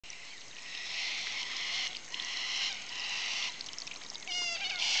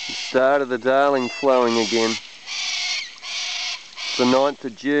Start of the Darling flowing again. It's the 9th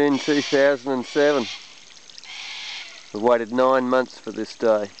of June 2007. We've waited 9 months for this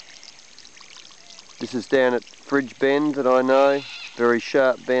day. This is down at Fridge Bend that I know, very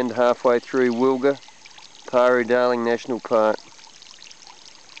sharp bend halfway through Wilga, Darling National Park.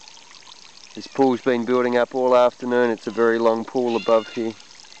 This pool's been building up all afternoon. It's a very long pool above here.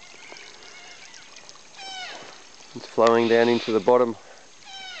 It's flowing down into the bottom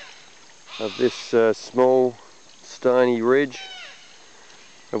of this small stony ridge,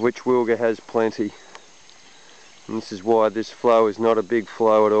 of which Wilga has plenty. And this is why this flow is not a big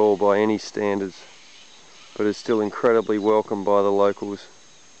flow at all by any standards, but is still incredibly welcomed by the locals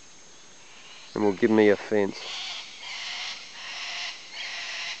and will give me a fence.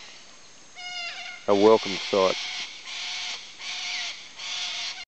 A welcome sight.